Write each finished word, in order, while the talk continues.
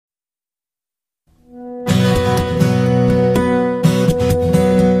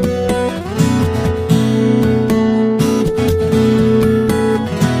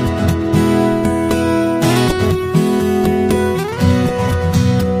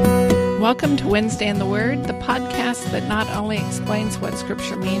Welcome to Wednesday in the Word, the podcast that not only explains what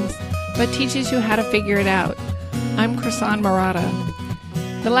Scripture means, but teaches you how to figure it out. I'm Krisan Murata.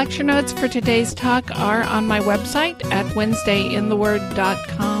 The lecture notes for today's talk are on my website at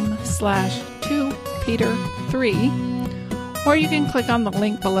wednesdayintheword.com/2Peter3, or you can click on the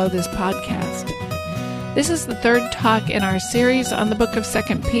link below this podcast. This is the third talk in our series on the book of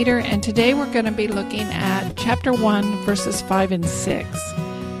 2 Peter, and today we're going to be looking at chapter 1, verses 5 and 6.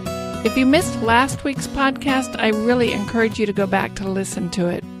 If you missed last week's podcast, I really encourage you to go back to listen to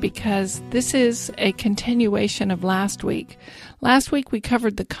it because this is a continuation of last week. Last week we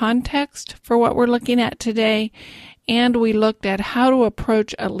covered the context for what we're looking at today, and we looked at how to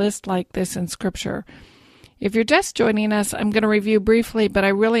approach a list like this in Scripture. If you're just joining us, I'm going to review briefly, but I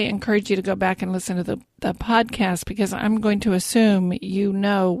really encourage you to go back and listen to the podcast because I'm going to assume you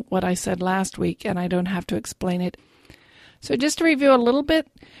know what I said last week and I don't have to explain it. So just to review a little bit,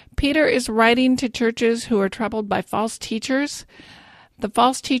 Peter is writing to churches who are troubled by false teachers. The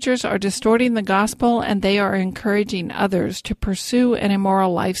false teachers are distorting the gospel and they are encouraging others to pursue an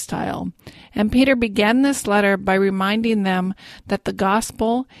immoral lifestyle. And Peter began this letter by reminding them that the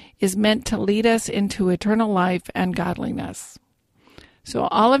gospel is meant to lead us into eternal life and godliness. So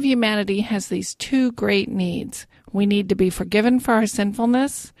all of humanity has these two great needs. We need to be forgiven for our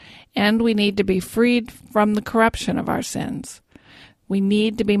sinfulness, and we need to be freed from the corruption of our sins. We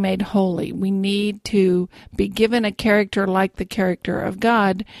need to be made holy. We need to be given a character like the character of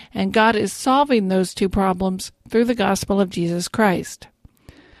God, and God is solving those two problems through the gospel of Jesus Christ.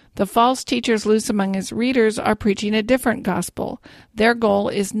 The false teachers loose among his readers are preaching a different gospel. Their goal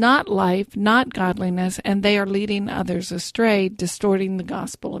is not life, not godliness, and they are leading others astray, distorting the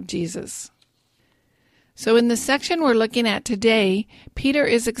gospel of Jesus. So in the section we're looking at today, Peter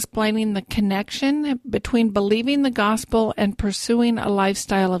is explaining the connection between believing the gospel and pursuing a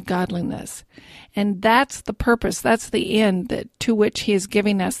lifestyle of godliness. And that's the purpose, that's the end to which he is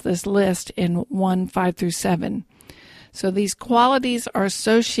giving us this list in 1:5-7. So these qualities are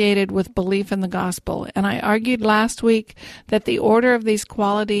associated with belief in the gospel. And I argued last week that the order of these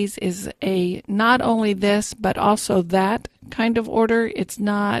qualities is a not only this, but also that kind of order. It's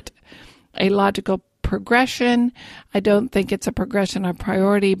not a logical progression. I don't think it's a progression of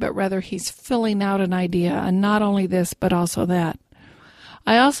priority, but rather he's filling out an idea, and not only this, but also that.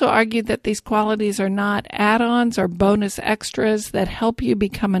 I also argued that these qualities are not add-ons or bonus extras that help you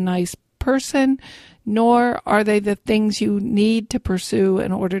become a nice person, nor are they the things you need to pursue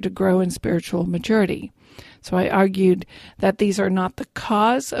in order to grow in spiritual maturity. So I argued that these are not the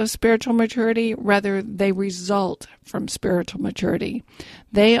cause of spiritual maturity, rather they result from spiritual maturity.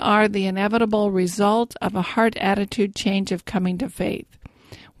 They are the inevitable result of a heart attitude change of coming to faith.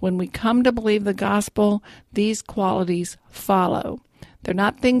 When we come to believe the gospel, these qualities follow. They're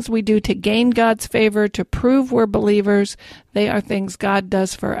not things we do to gain God's favor, to prove we're believers. They are things God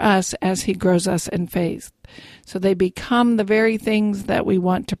does for us as he grows us in faith. So they become the very things that we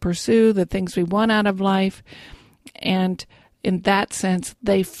want to pursue, the things we want out of life. And in that sense,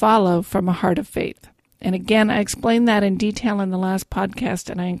 they follow from a heart of faith. And again, I explained that in detail in the last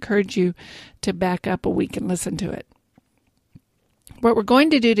podcast, and I encourage you to back up a week and listen to it. What we're going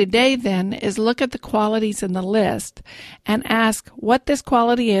to do today, then, is look at the qualities in the list and ask what this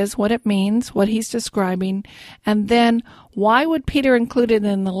quality is, what it means, what he's describing, and then why would Peter include it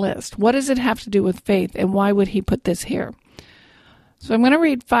in the list? What does it have to do with faith, and why would he put this here? So I'm going to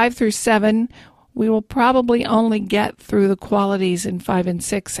read 5-7. We will probably only get through the qualities in 5 and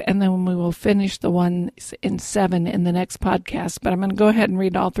 6, and then we will finish the ones in 7 in the next podcast. But I'm going to go ahead and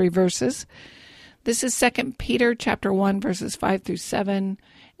read all 3 verses. This is 2 Peter chapter 1, verses 5-7,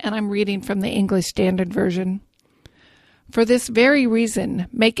 and I'm reading from the English Standard Version. For this very reason,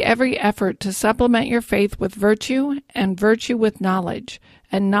 make every effort to supplement your faith with virtue, and virtue with knowledge,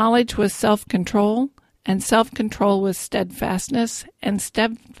 and knowledge with self-control, and self-control with steadfastness, and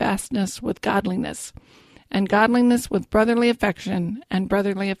steadfastness with godliness, and godliness with brotherly affection, and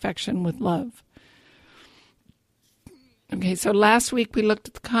brotherly affection with love. Okay, so last week we looked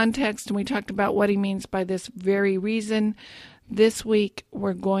at the context and we talked about what he means by this very reason. This week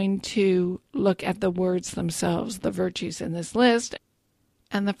we're going to look at the words themselves, the virtues in this list.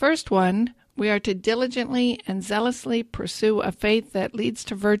 And the first one, we are to diligently and zealously pursue a faith that leads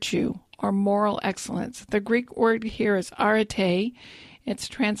to virtue or moral excellence. The Greek word here is arete. It's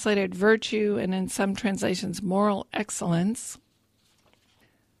translated virtue and in some translations moral excellence.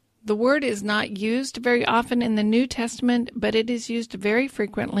 The word is not used very often in the New Testament, but it is used very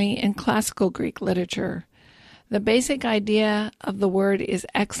frequently in classical Greek literature. The basic idea of the word is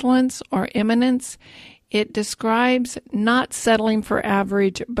excellence or eminence. It describes not settling for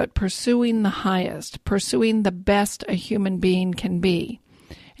average, but pursuing the highest, pursuing the best a human being can be.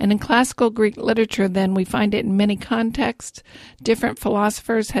 And in classical Greek literature, then, we find it in many contexts. Different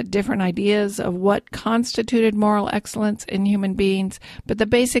philosophers had different ideas of what constituted moral excellence in human beings, but the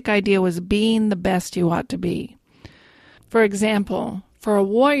basic idea was being the best you ought to be. For example, for a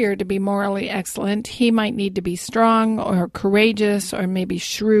warrior to be morally excellent, he might need to be strong or courageous or maybe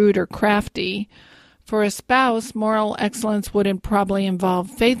shrewd or crafty. For a spouse, moral excellence would probably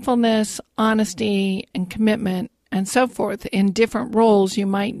involve faithfulness, honesty, and commitment, and so forth. In different roles, you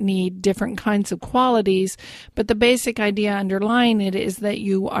might need different kinds of qualities, but the basic idea underlying it is that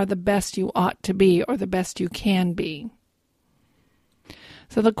you are the best you ought to be or the best you can be.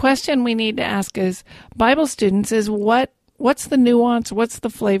 So the question we need to ask as Bible students is what's the nuance, what's the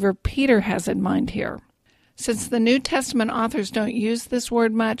flavor Peter has in mind here? Since the New Testament authors don't use this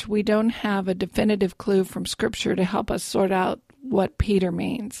word much, we don't have a definitive clue from Scripture to help us sort out what Peter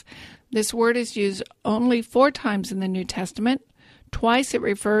means. This word is used only 4 times in the New Testament. Twice it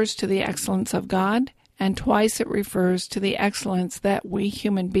refers to the excellence of God, and twice it refers to the excellence that we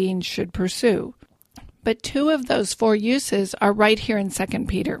human beings should pursue. But 2 of those 4 uses are right here in 2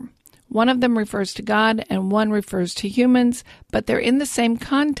 Peter. One of them refers to God and one refers to humans, but they're in the same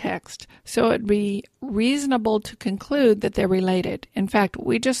context, so it would be reasonable to conclude that they're related. In fact,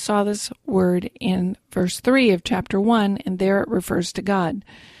 we just saw this word in verse 3 of chapter 1, and there it refers to God.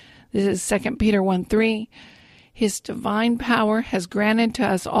 This is 2 Peter 1:3. His divine power has granted to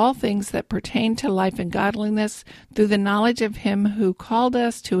us all things that pertain to life and godliness through the knowledge of him who called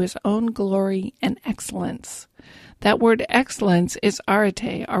us to his own glory and excellence. That word excellence is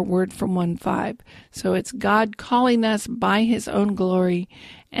arete, our word from 1:5. So it's God calling us by his own glory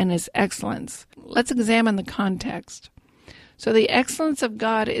and his excellence. Let's examine the context. So the excellence of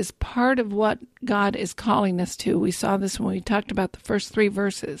God is part of what God is calling us to. We saw this when we talked about the first 3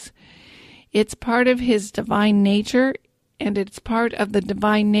 verses. It's part of his divine nature, and it's part of the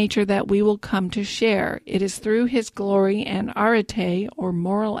divine nature that we will come to share. It is through his glory and arete, or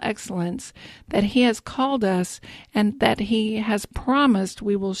moral excellence, that he has called us and that he has promised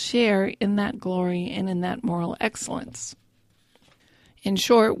we will share in that glory and in that moral excellence. In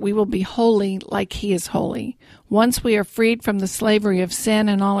short, we will be holy like he is holy. Once we are freed from the slavery of sin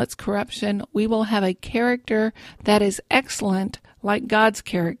and all its corruption, we will have a character that is excellent like God's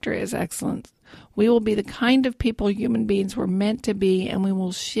character is excellent. We will be the kind of people human beings were meant to be, and we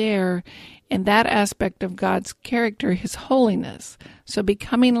will share in that aspect of God's character, his holiness. So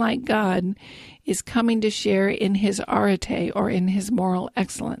becoming like God is coming to share in his arete, or in his moral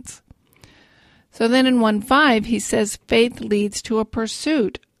excellence. So then in 1:5, he says faith leads to a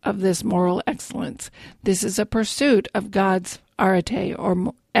pursuit of this moral excellence. This is a pursuit of God's arete,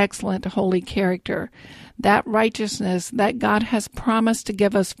 or excellent holy character. That righteousness that God has promised to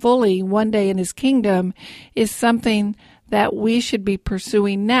give us fully one day in his kingdom is something that we should be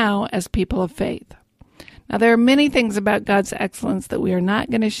pursuing now as people of faith. Now, there are many things about God's excellence that we are not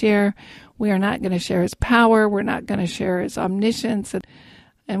going to share. We are not going to share his power. We're not going to share his omniscience.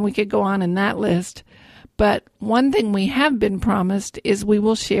 And we could go on in that list. But one thing we have been promised is we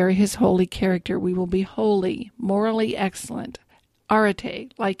will share his holy character. We will be holy, morally excellent,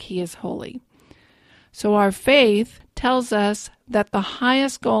 arete, like he is holy. So our faith tells us that the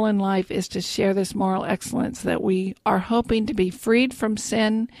highest goal in life is to share this moral excellence, that we are hoping to be freed from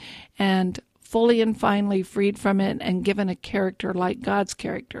sin and fully and finally freed from it and given a character like God's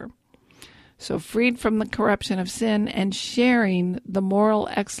character. So freed from the corruption of sin and sharing the moral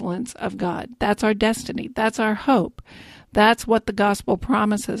excellence of God. That's our destiny. That's our hope. That's what the gospel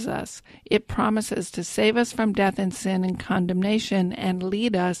promises us. It promises to save us from death and sin and condemnation and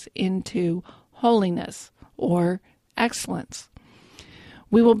lead us into holiness or excellence.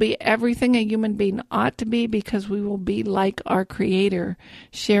 We will be everything a human being ought to be because we will be like our Creator,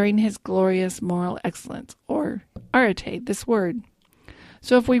 sharing his glorious moral excellence, or arete, this word.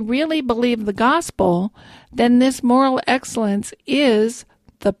 So if we really believe the gospel, then this moral excellence is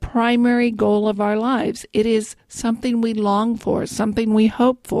the primary goal of our lives. It is something we long for, something we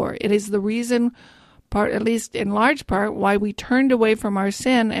hope for. It is the reason, at least in large part, why we turned away from our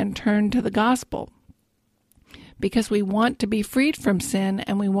sin and turned to the gospel. Because we want to be freed from sin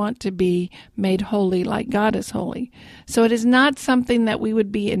and we want to be made holy like God is holy. So it is not something that we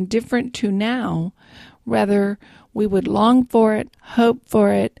would be indifferent to now. Rather, we would long for it, hope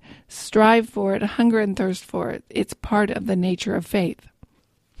for it, strive for it, hunger and thirst for it. It's part of the nature of faith.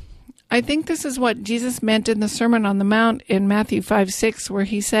 I think this is what Jesus meant in the Sermon on the Mount in Matthew 5:6, where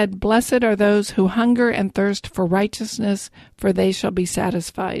he said, "Blessed are those who hunger and thirst for righteousness, for they shall be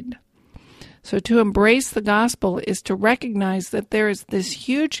satisfied." So to embrace the gospel is to recognize that there is this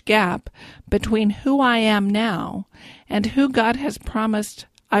huge gap between who I am now and who God has promised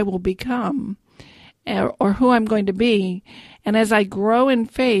I will become, or who I'm going to be. And as I grow in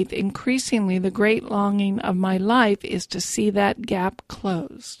faith, increasingly the great longing of my life is to see that gap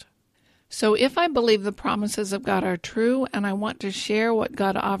closed. So if I believe the promises of God are true and I want to share what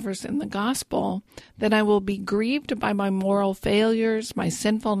God offers in the gospel, then I will be grieved by my moral failures, my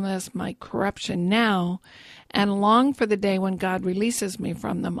sinfulness, my corruption now, and long for the day when God releases me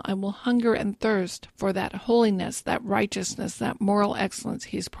from them. I will hunger and thirst for that holiness, that righteousness, that moral excellence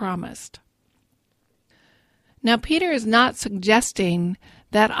He's promised. Now, Peter is not suggesting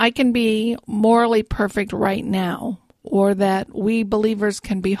that I can be morally perfect right now, or that we believers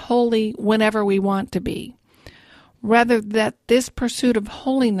can be holy whenever we want to be. Rather, that this pursuit of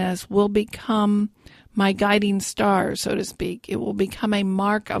holiness will become my guiding star, so to speak. It will become a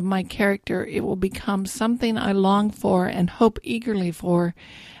mark of my character. It will become something I long for and hope eagerly for,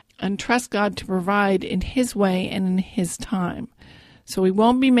 and trust God to provide in His way and in His time. So we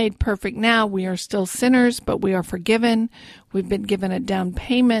won't be made perfect now. We are still sinners, but we are forgiven. We've been given a down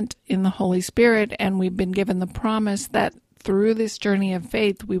payment in the Holy Spirit, and we've been given the promise that through this journey of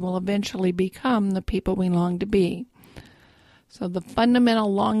faith, we will eventually become the people we long to be. So the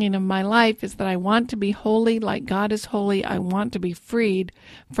fundamental longing of my life is that I want to be holy like God is holy. I want to be freed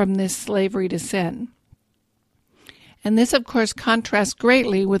from this slavery to sin. And this, of course, contrasts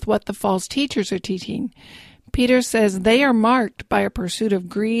greatly with what the false teachers are teaching. Peter says they are marked by a pursuit of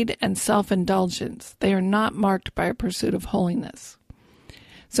greed and self-indulgence. They are not marked by a pursuit of holiness.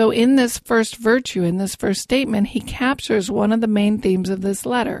 So in this first virtue, in this first statement, he captures one of the main themes of this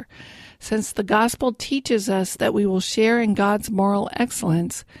letter. Since the gospel teaches us that we will share in God's moral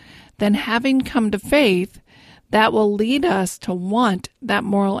excellence, then having come to faith, that will lead us to want that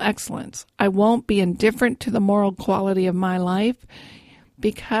moral excellence. I won't be indifferent to the moral quality of my life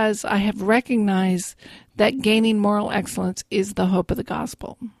because I have recognized that gaining moral excellence is the hope of the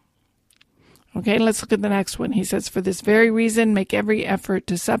gospel. Okay, let's look at the next one. He says, for this very reason, make every effort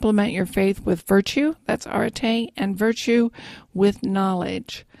to supplement your faith with virtue, that's arete, and virtue with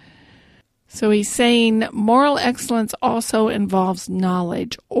knowledge. So he's saying moral excellence also involves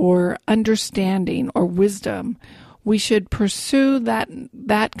knowledge or understanding or wisdom. We should pursue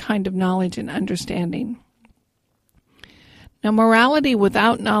that kind of knowledge and understanding. Now, morality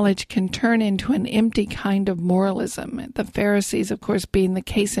without knowledge can turn into an empty kind of moralism, the Pharisees, of course, being the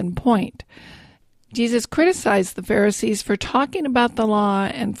case in point. Jesus criticized the Pharisees for talking about the law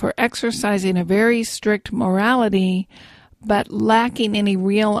and for exercising a very strict morality, but lacking any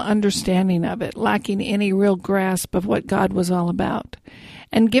real understanding of it, lacking any real grasp of what God was all about.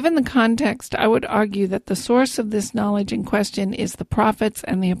 And given the context, I would argue that the source of this knowledge in question is the prophets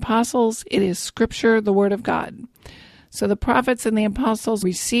and the apostles. It is Scripture, the Word of God. So the prophets and the apostles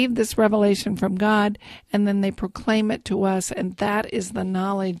received this revelation from God, and then they proclaim it to us, and that is the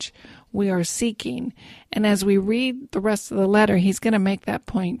knowledge we are seeking. And as we read the rest of the letter, he's going to make that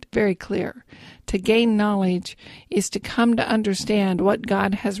point very clear. To gain knowledge is to come to understand what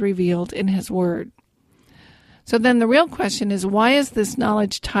God has revealed in His Word. So then the real question is, why is this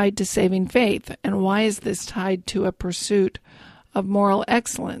knowledge tied to saving faith? And why is this tied to a pursuit of moral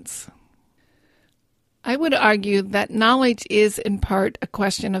excellence? I would argue that knowledge is in part a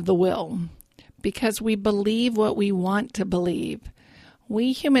question of the will, because we believe what we want to believe.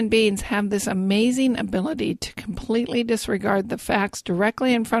 We human beings have this amazing ability to completely disregard the facts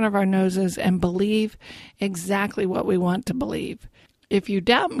directly in front of our noses and believe exactly what we want to believe. If you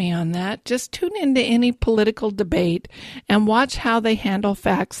doubt me on that, just tune into any political debate and watch how they handle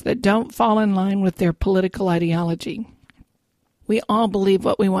facts that don't fall in line with their political ideology. We all believe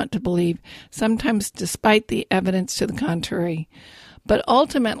what we want to believe, sometimes despite the evidence to the contrary. But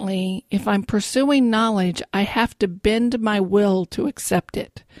ultimately, if I'm pursuing knowledge, I have to bend my will to accept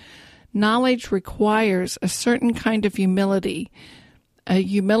it. Knowledge requires a certain kind of humility, a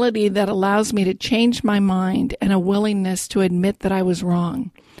humility that allows me to change my mind and a willingness to admit that I was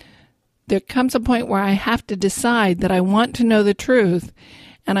wrong. There comes a point where I have to decide that I want to know the truth,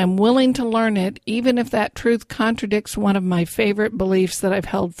 and I'm willing to learn it, even if that truth contradicts one of my favorite beliefs that I've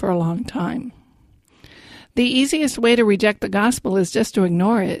held for a long time. The easiest way to reject the gospel is just to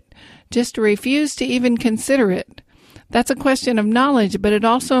ignore it, just to refuse to even consider it. That's a question of knowledge, but it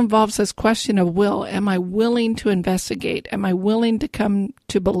also involves this question of will. Am I willing to investigate? Am I willing to come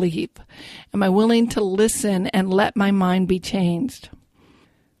to believe? Am I willing to listen and let my mind be changed?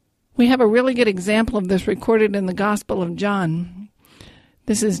 We have a really good example of this recorded in the Gospel of John.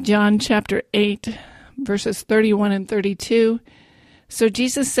 This is John chapter 8, verses 31 and 32. So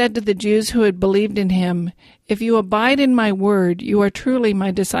Jesus said to the Jews who had believed in him, "If you abide in my word, you are truly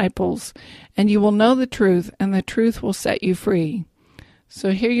my disciples, and you will know the truth, and the truth will set you free."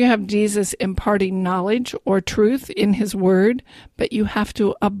 So here you have Jesus imparting knowledge or truth in his word, but you have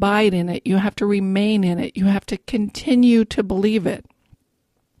to abide in it. You have to remain in it. You have to continue to believe it.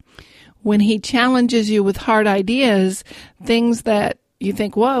 When he challenges you with hard ideas, things that you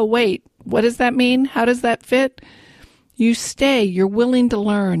think, whoa, wait, what does that mean? How does that fit? You stay. You're willing to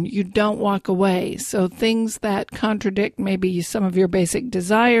learn. You don't walk away. So things that contradict maybe some of your basic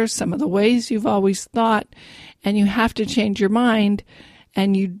desires, some of the ways you've always thought, and you have to change your mind.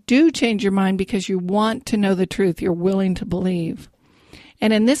 And you do change your mind because you want to know the truth. You're willing to believe.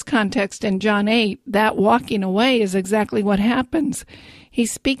 And in this context, in John 8, that walking away is exactly what happens.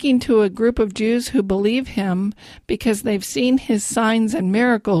 He's speaking to a group of Jews who believe him because they've seen his signs and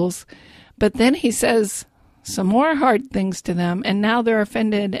miracles. But then he says some more hard things to them, and now they're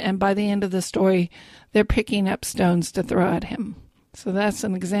offended. And by the end of the story, they're picking up stones to throw at him. So that's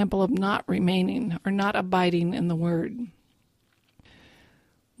an example of not remaining or not abiding in the word.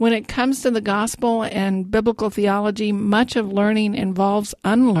 When it comes to the gospel and biblical theology, much of learning involves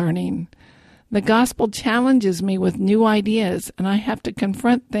unlearning. The gospel challenges me with new ideas, and I have to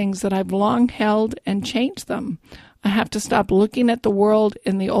confront things that I've long held and change them. I have to stop looking at the world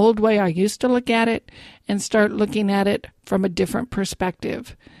in the old way I used to look at it and start looking at it from a different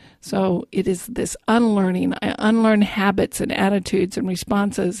perspective. So it is this unlearning. I unlearn habits and attitudes and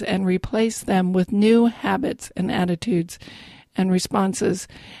responses and replace them with new habits and attitudes and responses.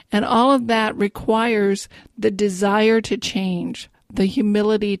 And all of that requires the desire to change, the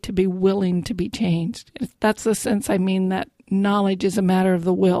humility to be willing to be changed. That's the sense I mean that knowledge is a matter of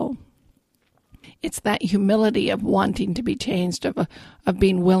the will. It's that humility of wanting to be changed, of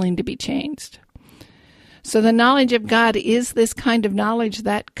being willing to be changed. So the knowledge of God is this kind of knowledge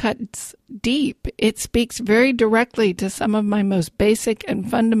that cuts deep. It speaks very directly to some of my most basic and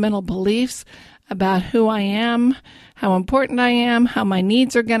fundamental beliefs about who I am, how important I am, how my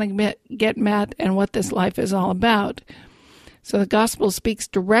needs are going to get met, and what this life is all about. So the gospel speaks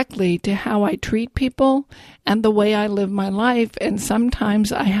directly to how I treat people and the way I live my life, and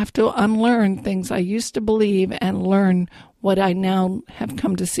sometimes I have to unlearn things I used to believe and learn what I now have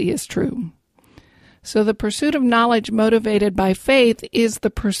come to see as true. So the pursuit of knowledge motivated by faith is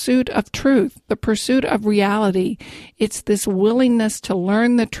the pursuit of truth, the pursuit of reality. It's this willingness to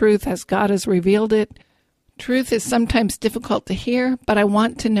learn the truth as God has revealed it. Truth is sometimes difficult to hear, but I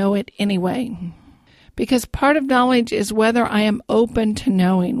want to know it anyway. Because part of knowledge is whether I am open to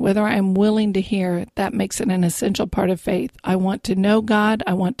knowing, whether I am willing to hear. That makes it an essential part of faith. I want to know God.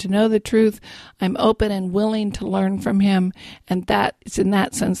 I want to know the truth. I'm open and willing to learn from him. And that it's in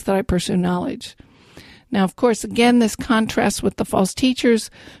that sense that I pursue knowledge. Now, of course, again, this contrasts with the false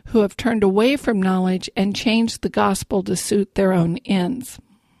teachers who have turned away from knowledge and changed the gospel to suit their own ends.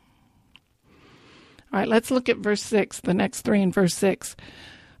 All right, let's look at verse 6, the next three in verse 6.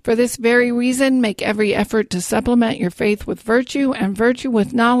 For this very reason, make every effort to supplement your faith with virtue, and virtue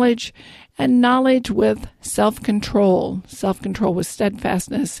with knowledge, and knowledge with self-control. Self-control with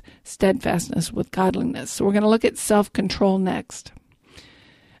steadfastness, steadfastness with godliness. So we're going to look at self-control next.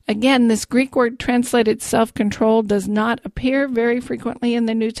 Again, this Greek word translated self-control does not appear very frequently in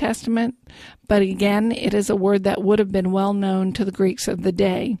the New Testament, but again, it is a word that would have been well known to the Greeks of the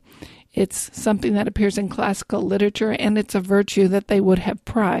day. It's something that appears in classical literature, and it's a virtue that they would have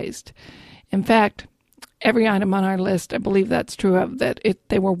prized. In fact, every item on our list, I believe that's true of, that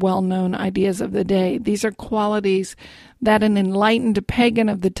they were well-known ideas of the day. These are qualities that an enlightened pagan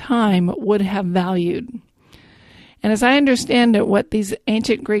of the time would have valued. And as I understand it, what these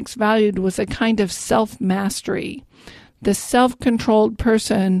ancient Greeks valued was a kind of self-mastery. The self-controlled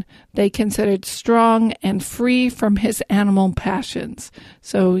person they considered strong and free from his animal passions.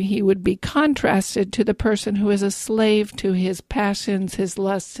 So he would be contrasted to the person who is a slave to his passions, his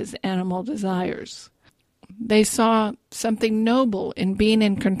lusts, his animal desires. They saw something noble in being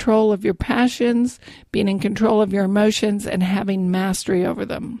in control of your passions, being in control of your emotions, and having mastery over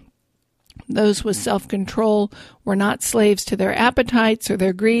them. Those with self-control were not slaves to their appetites or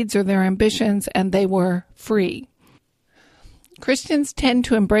their greeds or their ambitions, and they were free. Christians tend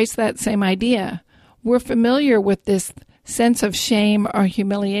to embrace that same idea. We're familiar with this sense of shame or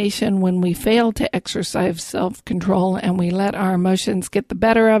humiliation when we fail to exercise self-control and we let our emotions get the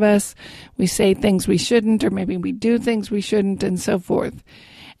better of us. We say things we shouldn't, or maybe we do things we shouldn't, and so forth.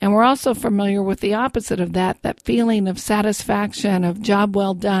 And we're also familiar with the opposite of that, that feeling of satisfaction, of job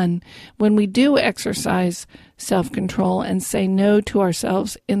well done, when we do exercise self-control and say no to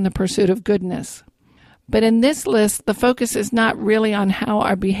ourselves in the pursuit of goodness. But in this list, the focus is not really on how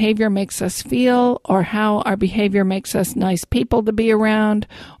our behavior makes us feel or how our behavior makes us nice people to be around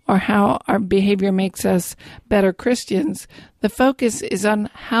or how our behavior makes us better Christians. The focus is on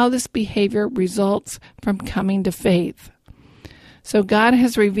how this behavior results from coming to faith. So God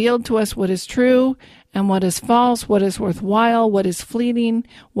has revealed to us what is true and what is false, what is worthwhile, what is fleeting,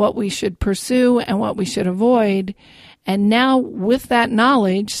 what we should pursue and what we should avoid. And now with that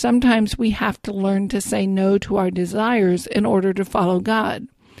knowledge, sometimes we have to learn to say no to our desires in order to follow God.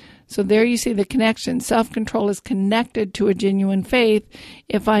 So there you see the connection. Self-control is connected to a genuine faith.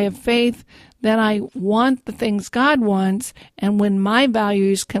 If I have faith, then I want the things God wants, and when my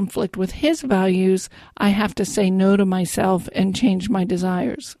values conflict with His values, I have to say no to myself and change my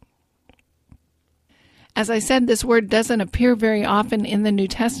desires. As I said, this word doesn't appear very often in the New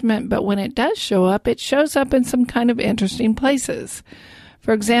Testament, but when it does show up, it shows up in some kind of interesting places.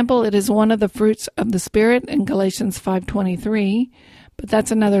 For example, it is one of the fruits of the Spirit in Galatians 5:23, but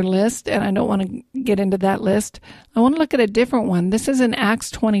that's another list, and I don't want to get into that list. I want to look at a different one. This is in Acts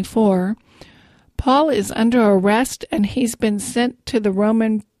 24. Paul is under arrest, and he's been sent to the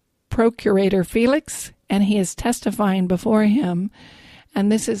Roman procurator Felix, and he is testifying before him. And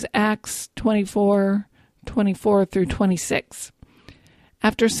this is Acts 24 through 26.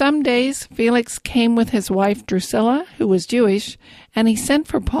 After some days, Felix came with his wife Drusilla, who was Jewish, and he sent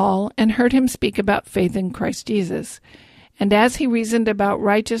for Paul and heard him speak about faith in Christ Jesus. And as he reasoned about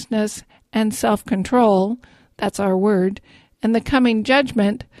righteousness and self-control, that's our word, and the coming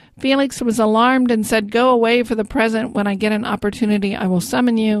judgment, Felix was alarmed and said, "Go away for the present. When I get an opportunity, I will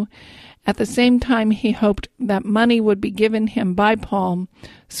summon you." At the same time, he hoped that money would be given him by Paul,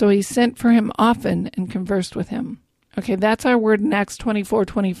 so he sent for him often and conversed with him. Okay, that's our word in Acts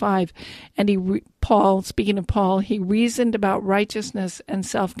 24:25. And Paul, speaking of Paul, he reasoned about righteousness and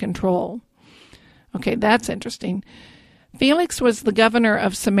self-control. Okay, that's interesting. Felix was the governor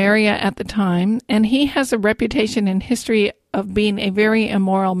of Samaria at the time, and he has a reputation in history of being a very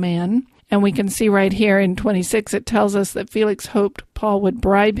immoral man. And we can see right here in 26, it tells us that Felix hoped Paul would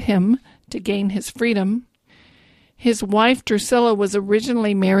bribe him to gain his freedom. His wife Drusilla was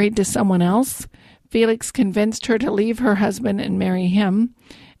originally married to someone else. Felix convinced her to leave her husband and marry him.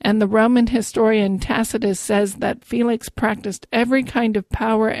 And the Roman historian Tacitus says that Felix practiced every kind of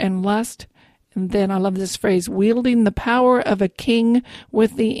power and lust. And then I love this phrase, wielding the power of a king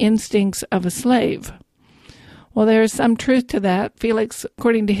with the instincts of a slave. Well, there is some truth to that. Felix,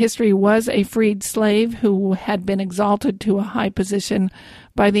 according to history, was a freed slave who had been exalted to a high position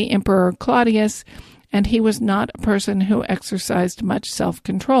by the Emperor Claudius, and he was not a person who exercised much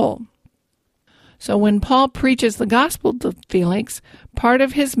self-control. So when Paul preaches the gospel to Felix, part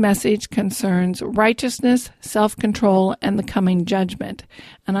of his message concerns righteousness, self-control, and the coming judgment.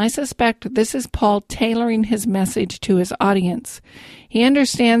 And I suspect this is Paul tailoring his message to his audience. He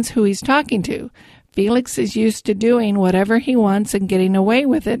understands who he's talking to. Felix is used to doing whatever he wants and getting away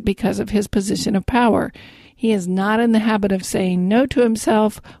with it because of his position of power. He is not in the habit of saying no to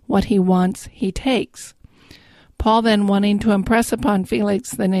himself. What he wants, he takes. Paul then, wanting to impress upon Felix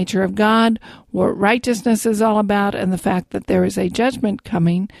the nature of God, what righteousness is all about, and the fact that there is a judgment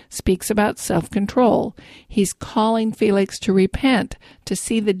coming, speaks about self-control. He's calling Felix to repent, to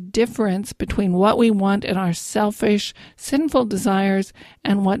see the difference between what we want in our selfish, sinful desires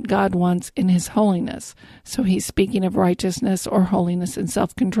and what God wants in His holiness. So he's speaking of righteousness or holiness and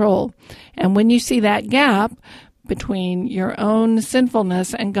self-control. And when you see that gap between your own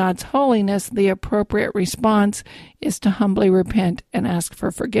sinfulness and God's holiness, the appropriate response is to humbly repent and ask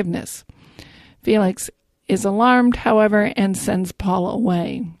for forgiveness. Felix is alarmed, however, and sends Paul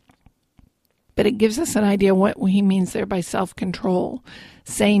away. But it gives us an idea what he means there by self-control,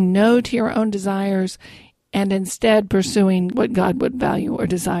 saying no to your own desires and instead pursuing what God would value or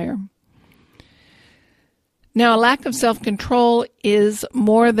desire. Now, a lack of self-control is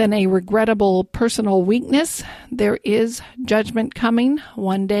more than a regrettable personal weakness. There is judgment coming.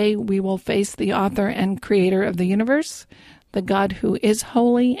 One day we will face the author and creator of the universe, the God who is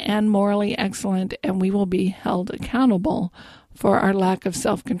holy and morally excellent, and we will be held accountable for our lack of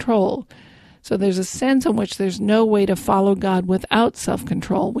self-control. So there's a sense in which there's no way to follow God without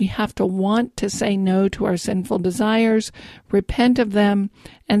self-control. We have to want to say no to our sinful desires, repent of them,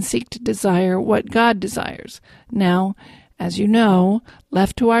 and seek to desire what God desires. Now, as you know,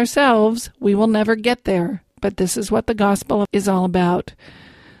 left to ourselves, we will never get there. But this is what the gospel is all about.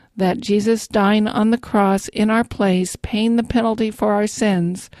 That Jesus dying on the cross in our place, paying the penalty for our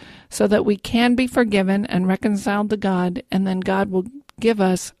sins, so that we can be forgiven and reconciled to God, and then God will give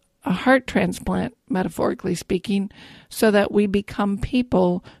us a heart transplant, metaphorically speaking, so that we become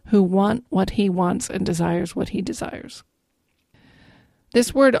people who want what he wants and desires what he desires.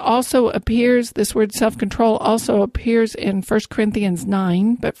 This word self-control also appears in 1 Corinthians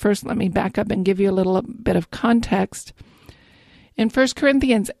 9, but first let me back up and give you a little bit of context. In 1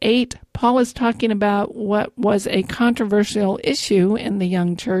 Corinthians 8, Paul is talking about what was a controversial issue in the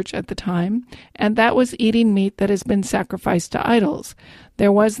young church at the time, and that was eating meat that has been sacrificed to idols.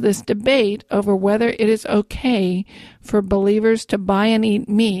 There was this debate over whether it is okay for believers to buy and eat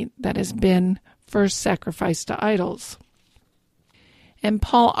meat that has been first sacrificed to idols. And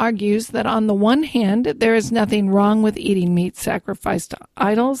Paul argues that on the one hand, there is nothing wrong with eating meat sacrificed to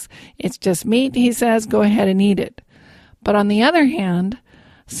idols. It's just meat, he says, go ahead and eat it. But on the other hand,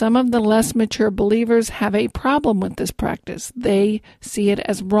 some of the less mature believers have a problem with this practice. They see it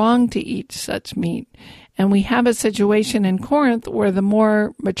as wrong to eat such meat. And we have a situation in Corinth where the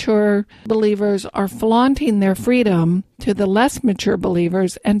more mature believers are flaunting their freedom to the less mature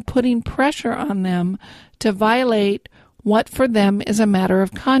believers and putting pressure on them to violate what for them is a matter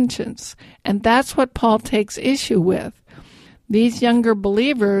of conscience. And that's what Paul takes issue with. These younger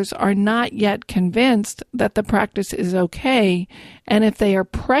believers are not yet convinced that the practice is okay, and if they are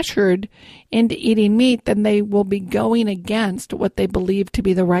pressured into eating meat, then they will be going against what they believe to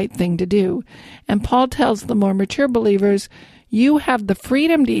be the right thing to do. And Paul tells the more mature believers, you have the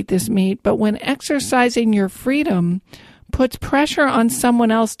freedom to eat this meat, but when exercising your freedom puts pressure on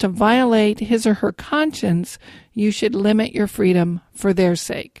someone else to violate his or her conscience, you should limit your freedom for their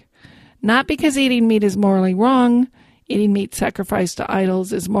sake. Not because eating meat is morally wrong, eating meat sacrificed to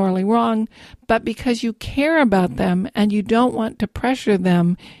idols is morally wrong, but because you care about them and you don't want to pressure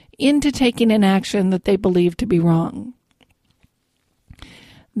them into taking an action that they believe to be wrong.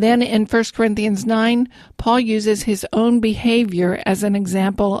 Then in 1 Corinthians 9, Paul uses his own behavior as an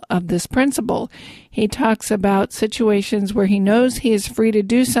example of this principle. He talks about situations where he knows he is free to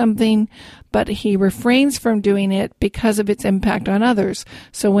do something, but he refrains from doing it because of its impact on others.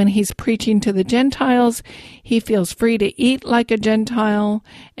 So when he's preaching to the Gentiles, he feels free to eat like a Gentile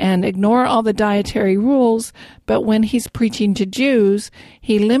and ignore all the dietary rules, but when he's preaching to Jews,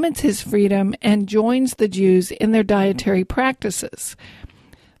 he limits his freedom and joins the Jews in their dietary practices.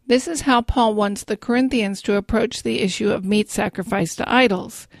 This is how Paul wants the Corinthians to approach the issue of meat sacrificed to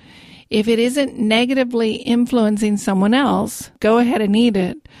idols. If it isn't negatively influencing someone else, go ahead and eat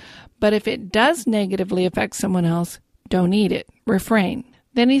it. But if it does negatively affect someone else, don't eat it. Refrain.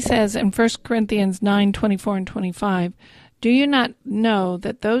 Then he says in 1 Corinthians 9:24 and 25, do you not know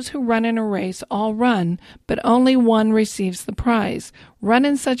that those who run in a race all run, but only one receives the prize? Run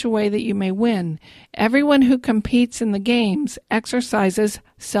in such a way that you may win. Everyone who competes in the games exercises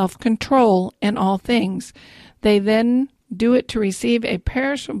self-control in all things. They then do it to receive a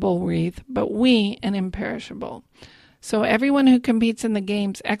perishable wreath, but we an imperishable. So everyone who competes in the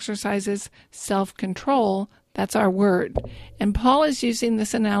games exercises self-control. That's our word. And Paul is using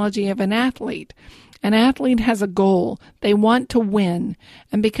this analogy of an athlete. An athlete has a goal. They want to win.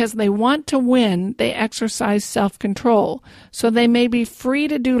 And because they want to win, they exercise self-control. So they may be free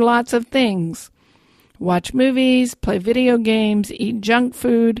to do lots of things. Watch movies, play video games, eat junk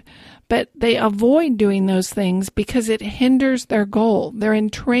food. But they avoid doing those things because it hinders their goal. They're in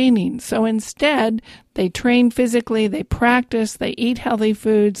training. So instead, they train physically, they practice, they eat healthy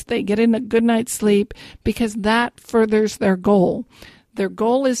foods, they get in a good night's sleep because that furthers their goal. Their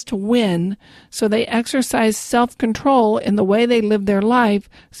goal is to win, so they exercise self-control in the way they live their life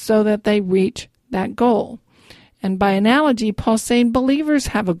so that they reach that goal. And by analogy, Paul's saying believers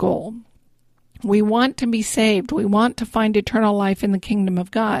have a goal. We want to be saved. We want to find eternal life in the kingdom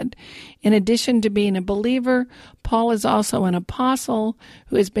of God. In addition to being a believer, Paul is also an apostle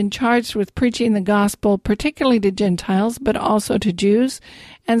who has been charged with preaching the gospel, particularly to Gentiles, but also to Jews.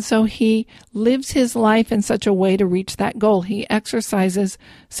 And so he lives his life in such a way to reach that goal. He exercises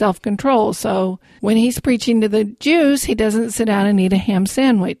self-control. So when he's preaching to the Jews, he doesn't sit down and eat a ham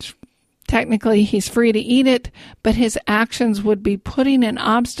sandwich. Technically, he's free to eat it, but his actions would be putting an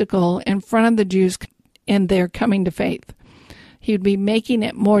obstacle in front of the Jews in their coming to faith. He would be making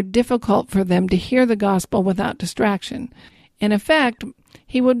it more difficult for them to hear the gospel without distraction. In effect,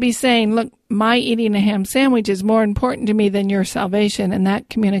 he would be saying, look, my eating a ham sandwich is more important to me than your salvation, and that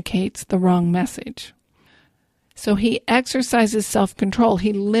communicates the wrong message. So he exercises self-control.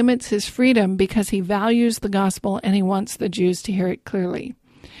 He limits his freedom because he values the gospel and he wants the Jews to hear it clearly.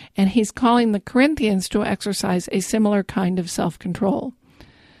 And he's calling the Corinthians to exercise a similar kind of self-control.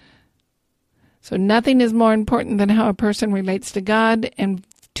 So nothing is more important than how a person relates to God. And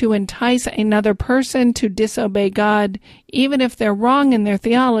to entice another person to disobey God, even if they're wrong in their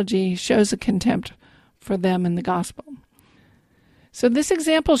theology, shows a contempt for them in the gospel. So this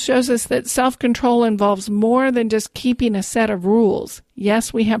example shows us that self-control involves more than just keeping a set of rules.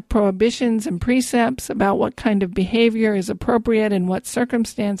 Yes, we have prohibitions and precepts about what kind of behavior is appropriate in what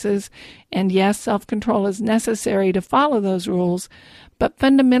circumstances, and yes, self-control is necessary to follow those rules. But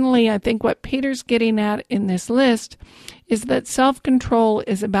fundamentally, I think what Peter's getting at in this list is that self-control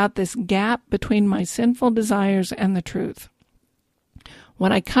is about this gap between my sinful desires and the truth.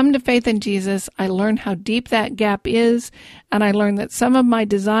 When I come to faith in Jesus, I learn how deep that gap is, and I learn that some of my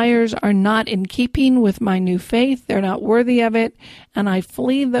desires are not in keeping with my new faith. They're not worthy of it, and I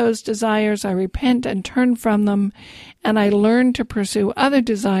flee those desires. I repent and turn from them, and I learn to pursue other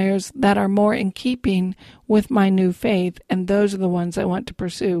desires that are more in keeping with my new faith, and those are the ones I want to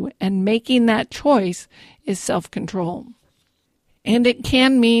pursue. And making that choice is self-control. And it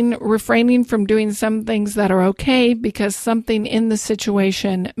can mean refraining from doing some things that are okay because something in the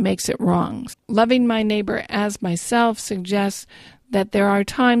situation makes it wrong. Loving my neighbor as myself suggests that there are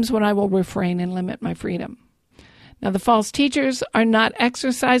times when I will refrain and limit my freedom. Now, the false teachers are not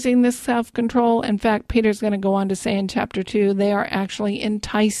exercising this self-control. In fact, Peter's going to go on to say in chapter 2, they are actually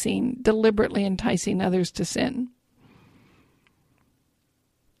deliberately enticing others to sin.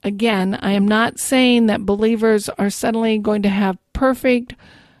 Again, I am not saying that believers are suddenly going to have perfect,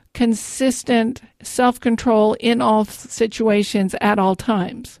 consistent self-control in all situations at all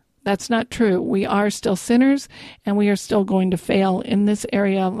times. That's not true. We are still sinners, and we are still going to fail in this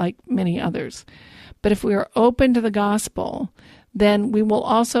area like many others. But if we are open to the gospel, then we will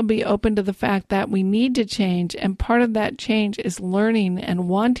also be open to the fact that we need to change, and part of that change is learning and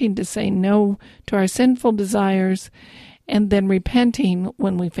wanting to say no to our sinful desires and then repenting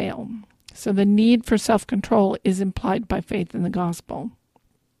when we fail. So the need for self-control is implied by faith in the gospel.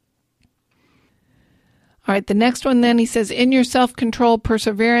 All right, the next one then, he says, in your self-control,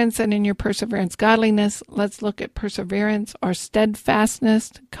 perseverance, and in your perseverance, godliness. Let's look at perseverance or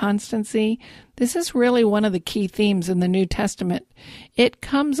steadfastness, constancy. This is really one of the key themes in the New Testament. It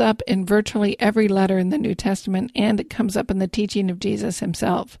comes up in virtually every letter in the New Testament, and it comes up in the teaching of Jesus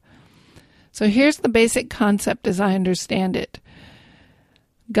himself. So here's the basic concept as I understand it.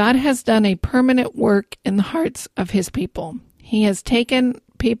 God has done a permanent work in the hearts of his people. He has taken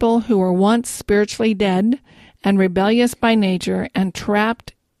people who were once spiritually dead and rebellious by nature and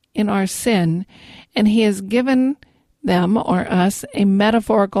trapped in our sin, and he has given them, or us, a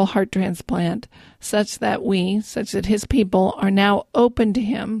metaphorical heart transplant such that his people are now open to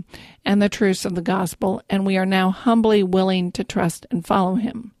him and the truths of the gospel, and we are now humbly willing to trust and follow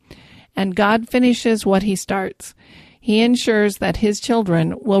him. And God finishes what he starts. He ensures that his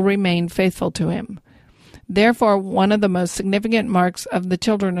children will remain faithful to him. Therefore, one of the most significant marks of the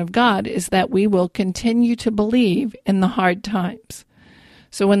children of God is that we will continue to believe in the hard times.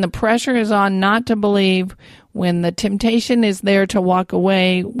 So when the pressure is on not to believe, when the temptation is there to walk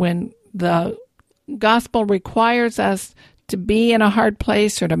away, when the gospel requires us to be in a hard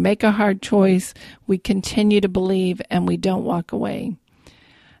place or to make a hard choice, we continue to believe and we don't walk away.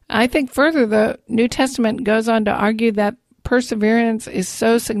 I think further, the New Testament goes on to argue that perseverance is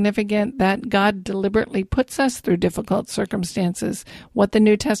so significant that God deliberately puts us through difficult circumstances, what the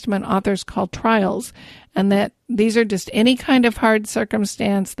New Testament authors call trials, and that these are just any kind of hard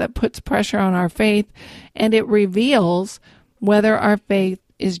circumstance that puts pressure on our faith, and it reveals whether our faith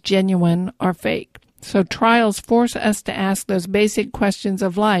is genuine or fake. So trials force us to ask those basic questions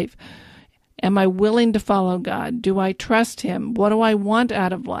of life. Am I willing to follow God? Do I trust him? What do I want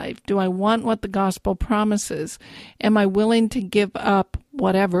out of life? Do I want what the gospel promises? Am I willing to give up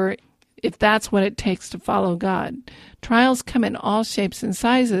whatever, if that's what it takes to follow God? Trials come in all shapes and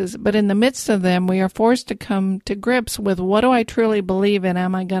sizes, but in the midst of them, we are forced to come to grips with, what do I truly believe, and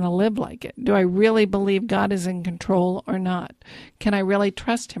am I going to live like it? Do I really believe God is in control or not? Can I really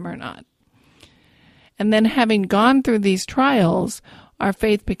trust him or not? And then, having gone through these trials, our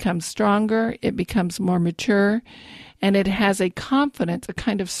faith becomes stronger, it becomes more mature, and it has a confidence, a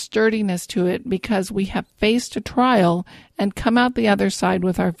kind of sturdiness to it, because we have faced a trial and come out the other side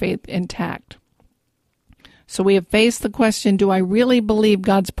with our faith intact. So we have faced the question, do I really believe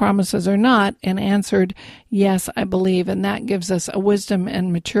God's promises or not? And answered, yes, I believe, and that gives us a wisdom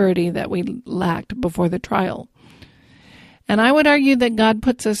and maturity that we lacked before the trial. And I would argue that God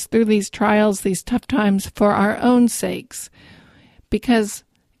puts us through these trials, these tough times, for our own sakes. Because,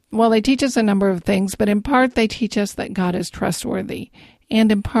 well, they teach us a number of things, but in part they teach us that God is trustworthy.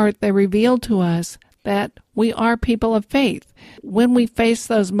 And in part they reveal to us that we are people of faith. When we face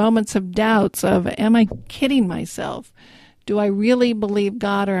those moments of doubts of, am I kidding myself? do I really believe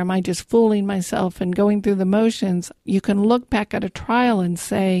God, or am I just fooling myself and going through the motions? You can look back at a trial and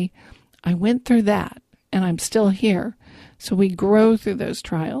say, I went through that and I'm still here. So we grow through those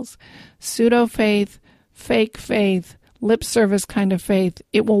trials. Pseudo-faith, fake faith, lip service kind of faith,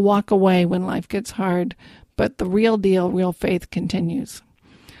 it will walk away when life gets hard, but the real deal, real faith continues.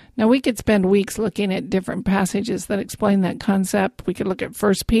 Now, we could spend weeks looking at different passages that explain that concept. We could look at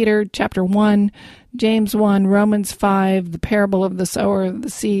 1 Peter chapter 1, James 1, Romans 5, the parable of the sower of the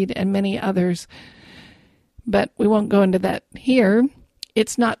seed, and many others. But we won't go into that here.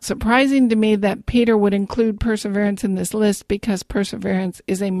 It's not surprising to me that Peter would include perseverance in this list, because perseverance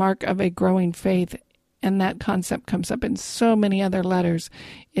is a mark of a growing faith, and that concept comes up in so many other letters.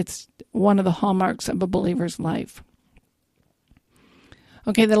 It's one of the hallmarks of a believer's life.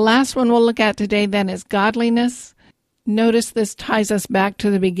 Okay, the last one we'll look at today then is godliness. Notice this ties us back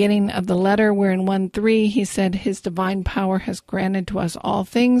to the beginning of the letter, where in 1:3 he said his divine power has granted to us all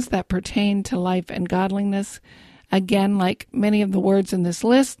things that pertain to life and godliness. Again, like many of the words in this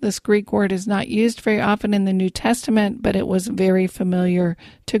list, this Greek word is not used very often in the New Testament, but it was very familiar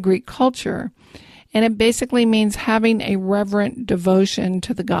to Greek culture. And it basically means having a reverent devotion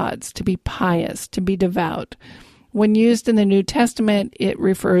to the gods, to be pious, to be devout. When used in the New Testament, it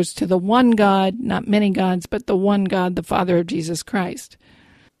refers to the one God, not many gods, but the one God, the Father of Jesus Christ.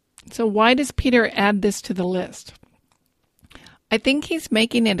 So why does Peter add this to the list? I think he's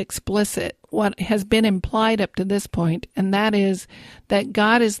making it explicit what has been implied up to this point, and that is that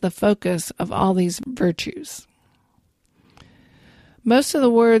God is the focus of all these virtues. Most of the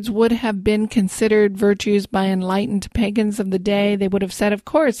words would have been considered virtues by enlightened pagans of the day. They would have said, of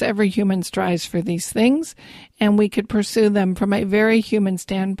course, every human strives for these things, and we could pursue them from a very human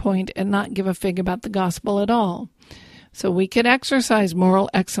standpoint and not give a fig about the gospel at all. So we could exercise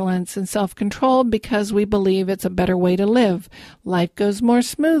moral excellence and self-control because we believe it's a better way to live. Life goes more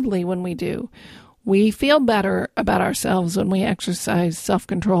smoothly when we do. We feel better about ourselves when we exercise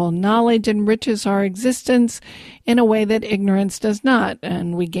self-control. Knowledge enriches our existence in a way that ignorance does not,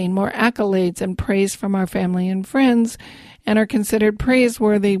 and we gain more accolades and praise from our family and friends and are considered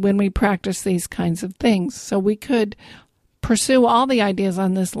praiseworthy when we practice these kinds of things. So we could pursue all the ideas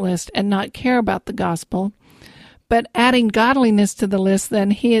on this list and not care about the gospel. But adding godliness to the list,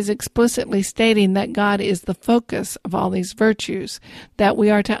 then he is explicitly stating that God is the focus of all these virtues, that we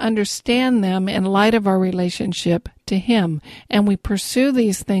are to understand them in light of our relationship to him, and we pursue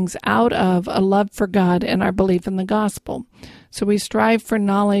these things out of a love for God and our belief in the gospel. So we strive for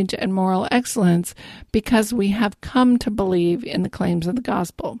knowledge and moral excellence because we have come to believe in the claims of the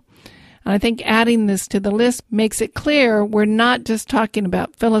gospel. And I think adding this to the list makes it clear we're not just talking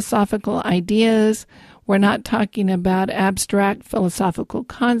about philosophical ideas. We're not talking about abstract philosophical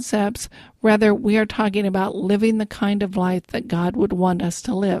concepts. Rather, we are talking about living the kind of life that God would want us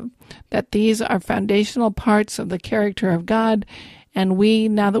to live. That these are foundational parts of the character of God, and we,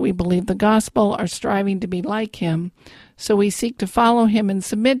 now that we believe the gospel, are striving to be like him. So we seek to follow him and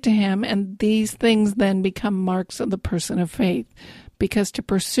submit to him, and these things then become marks of the person of faith. Because to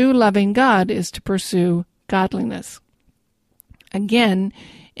pursue loving God is to pursue godliness. Again,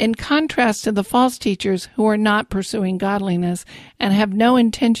 in contrast to the false teachers who are not pursuing godliness and have no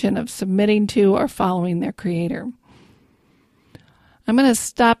intention of submitting to or following their Creator. I'm going to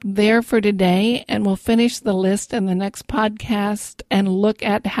stop there for today, and we'll finish the list in the next podcast and look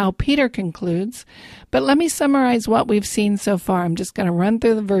at how Peter concludes. But let me summarize what we've seen so far. I'm just going to run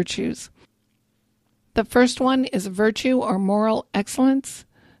through the virtues. The first one is virtue or moral excellence.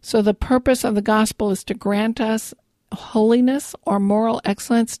 So the purpose of the gospel is to grant us holiness or moral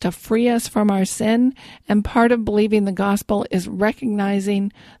excellence, to free us from our sin, and part of believing the gospel is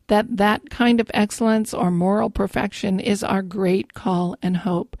recognizing that that kind of excellence or moral perfection is our great call and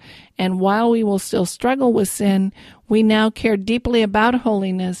hope. And while we will still struggle with sin, we now care deeply about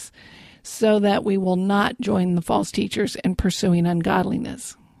holiness so that we will not join the false teachers in pursuing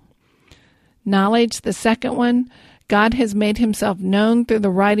ungodliness. Knowledge, the second one, God has made himself known through the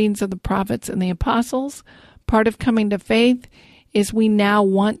writings of the prophets and the apostles. Part of coming to faith is we now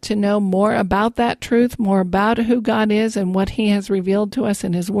want to know more about that truth, more about who God is and what he has revealed to us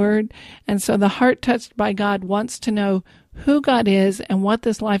in his word. And so the heart touched by God wants to know who God is and what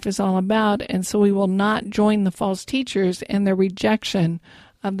this life is all about. And so we will not join the false teachers in their rejection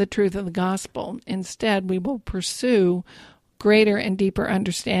of the truth of the gospel. Instead, we will pursue greater and deeper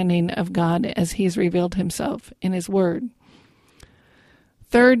understanding of God as he's revealed himself in his word.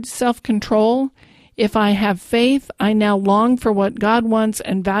 Third, self-control. If I have faith, I now long for what God wants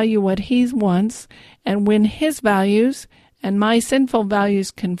and value what he wants, and when his values and my sinful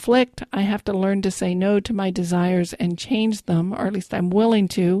values conflict, I have to learn to say no to my desires and change them, or at least I'm willing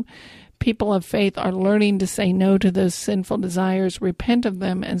to. People of faith are learning to say no to those sinful desires, repent of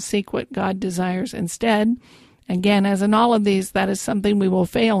them, and seek what God desires instead. Again, as in all of these, that is something we will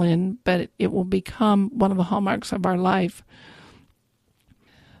fail in, but it will become one of the hallmarks of our life.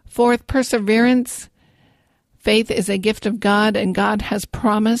 Fourth, perseverance. Faith is a gift of God, and God has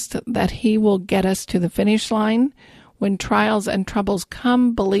promised that He will get us to the finish line. When trials and troubles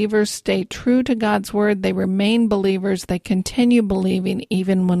come, believers stay true to God's word. They remain believers. They continue believing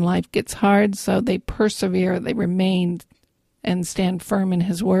even when life gets hard, so they persevere. They remain and stand firm in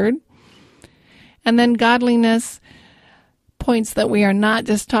His word. And then godliness points that we are not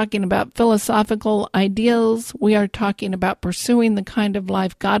just talking about philosophical ideals. We are talking about pursuing the kind of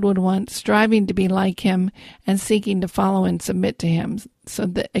life God would want, striving to be like Him, and seeking to follow and submit to Him. So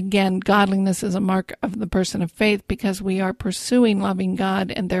that, again, godliness is a mark of the person of faith because we are pursuing loving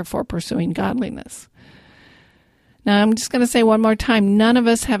God and therefore pursuing godliness. Now, I'm just going to say one more time, none of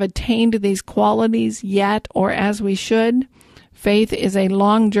us have attained these qualities yet or as we should. Faith is a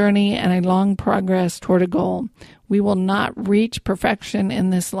long journey and a long progress toward a goal. We will not reach perfection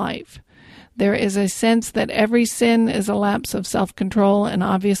in this life. There is a sense that every sin is a lapse of self-control, and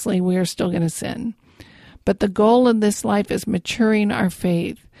obviously we are still going to sin. But the goal of this life is maturing our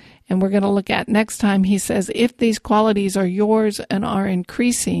faith. And we're going to look at next time, he says, if these qualities are yours and are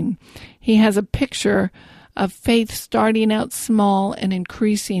increasing, he has a picture of faith starting out small and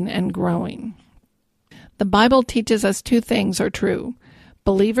increasing and growing. The Bible teaches us two things are true.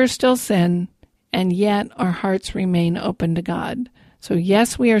 Believers still sin, and yet our hearts remain open to God. So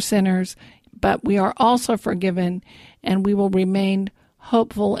yes, we are sinners, but we are also forgiven, and we will remain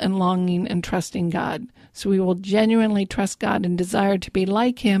hopeful and longing and trusting God. So we will genuinely trust God and desire to be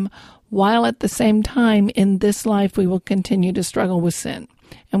like Him, while at the same time in this life we will continue to struggle with sin.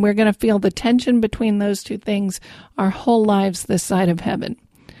 And we're going to feel the tension between those two things our whole lives this side of heaven.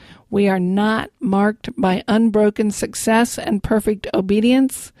 We are not marked by unbroken success and perfect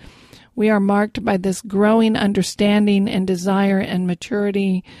obedience. We are marked by this growing understanding and desire and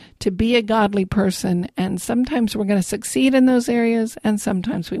maturity to be a godly person, and sometimes we're going to succeed in those areas, and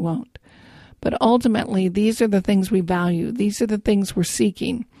sometimes we won't. But ultimately, these are the things we value. These are the things we're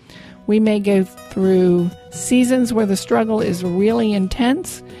seeking. We may go through seasons where the struggle is really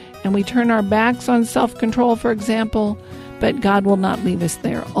intense, and we turn our backs on self-control, for example, but God will not leave us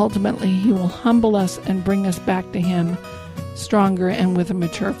there. Ultimately, He will humble us and bring us back to Him stronger and with a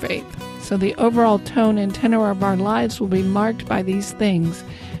mature faith. So the overall tone and tenor of our lives will be marked by these things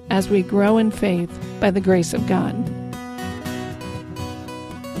as we grow in faith by the grace of God.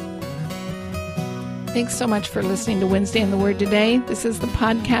 Thanks so much for listening to Wednesday in the Word today. This is the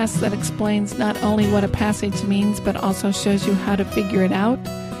podcast that explains not only what a passage means, but also shows you how to figure it out.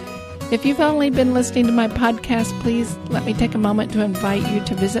 If you've only been listening to my podcast, please let me take a moment to invite you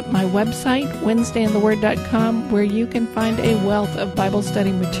to visit my website, WednesdayInTheWord.com, where you can find a wealth of Bible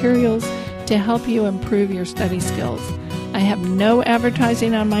study materials to help you improve your study skills. I have no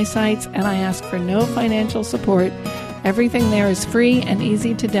advertising on my sites, and I ask for no financial support. Everything there is free and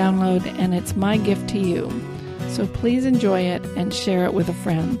easy to download, and it's my gift to you. So please enjoy it and share it with a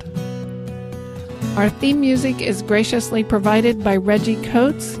friend. Our theme music is graciously provided by Reggie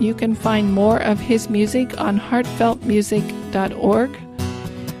Coates. You can find more of his music on heartfeltmusic.org.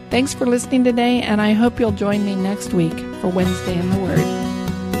 Thanks for listening today, and I hope you'll join me next week for Wednesday in the Word.